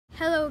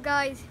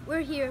guys,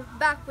 we're here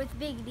back with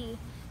Big D.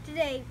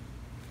 Today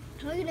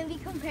we're going to be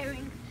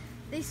comparing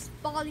this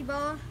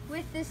volleyball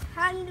with this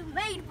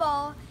handmade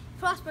ball.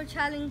 Crossbar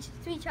challenge,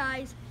 3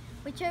 tries.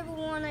 Whichever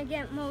one I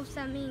get most,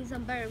 that means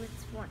I'm better with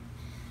this one.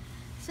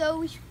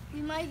 So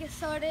we might get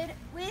started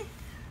with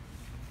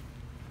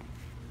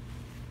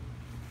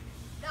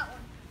that one,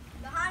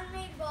 the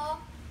handmade ball.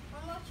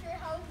 I'm not sure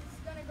how this is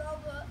going to go,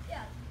 but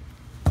yeah.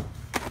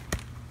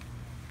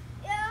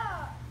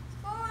 Yeah,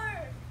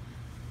 score!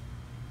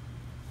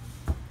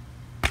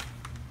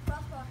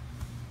 Crossbar.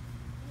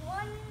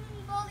 One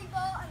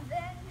volleyball, and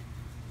then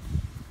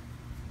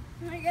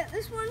I'm going to get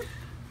this one.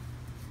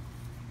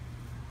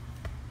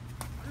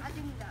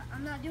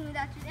 I'm not doing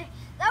that today.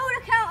 That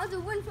would count as a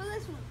win for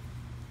this one.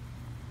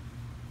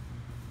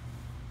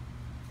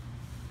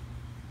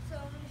 So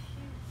I'm going to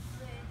shoot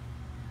with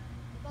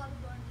the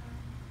volleyball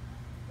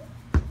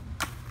now.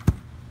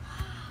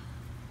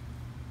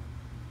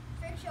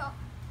 Straight shot.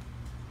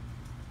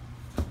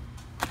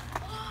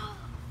 Oh,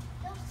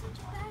 that was such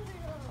a banger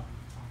though.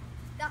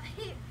 That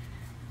hit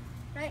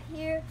right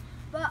here,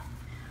 but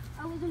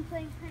I wasn't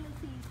playing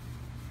penalties.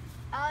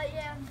 I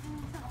am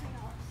doing something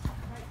else.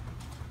 Right.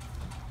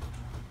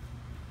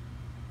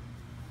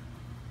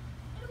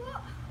 You know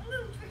what? I'm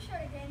going to trick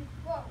shot again.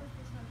 What with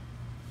this one?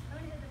 I'm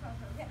going to hit the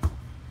crossbar. Okay.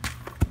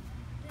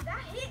 Did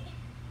that hit?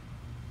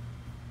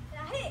 Did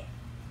that hit?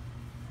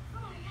 Oh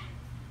my god.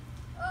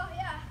 Oh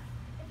yeah.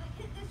 If I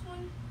hit this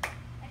one,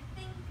 I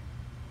think.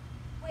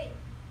 Wait,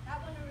 that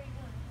one already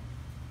won.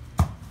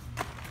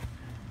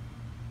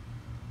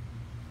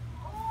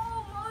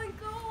 Oh my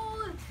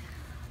god.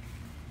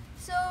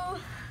 So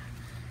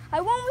I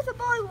won with the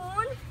volleyball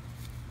one.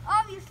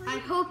 Obviously. I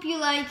hope you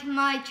like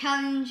my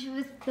challenge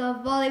with the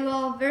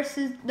volleyball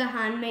versus the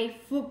handmade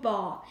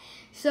football.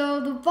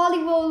 So the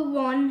volleyball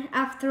won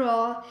after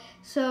all.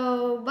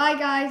 So bye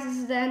guys, this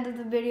is the end of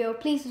the video.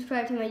 Please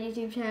subscribe to my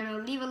YouTube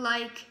channel. Leave a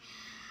like.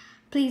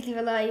 Please leave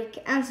a like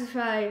and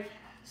subscribe.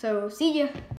 So see ya.